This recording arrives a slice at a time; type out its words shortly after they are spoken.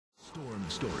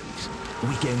stories.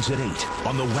 Weekends at 8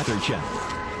 on the Weather Channel.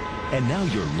 And now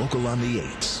you're local on the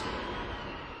 8s.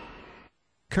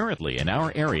 Currently in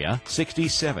our area,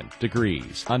 67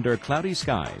 degrees under cloudy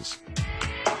skies.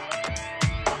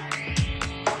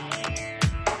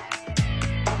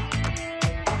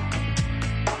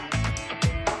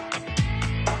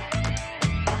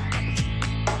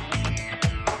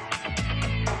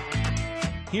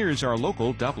 Here's our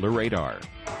local Doppler radar.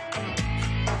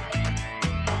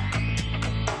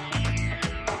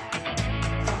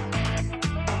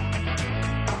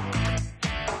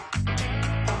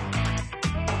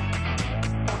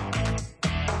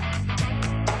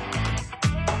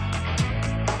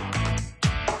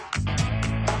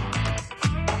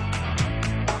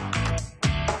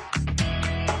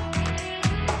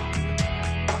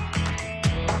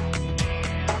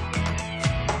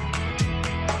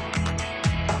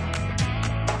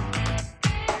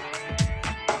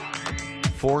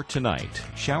 For tonight,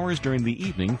 showers during the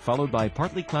evening followed by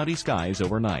partly cloudy skies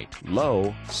overnight.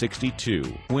 Low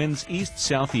 62. Winds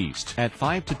east-southeast at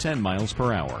 5 to 10 miles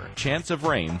per hour. Chance of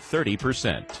rain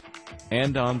 30%.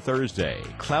 And on Thursday,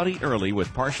 cloudy early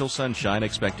with partial sunshine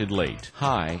expected late.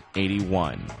 High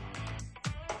 81.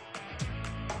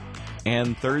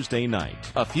 And Thursday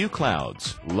night, a few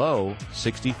clouds. Low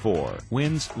 64.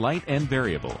 Winds light and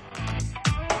variable.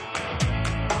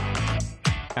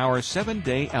 Our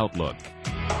 7-day outlook.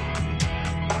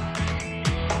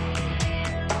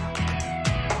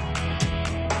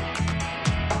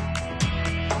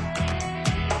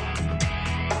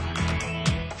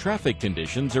 Traffic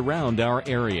conditions around our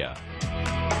area.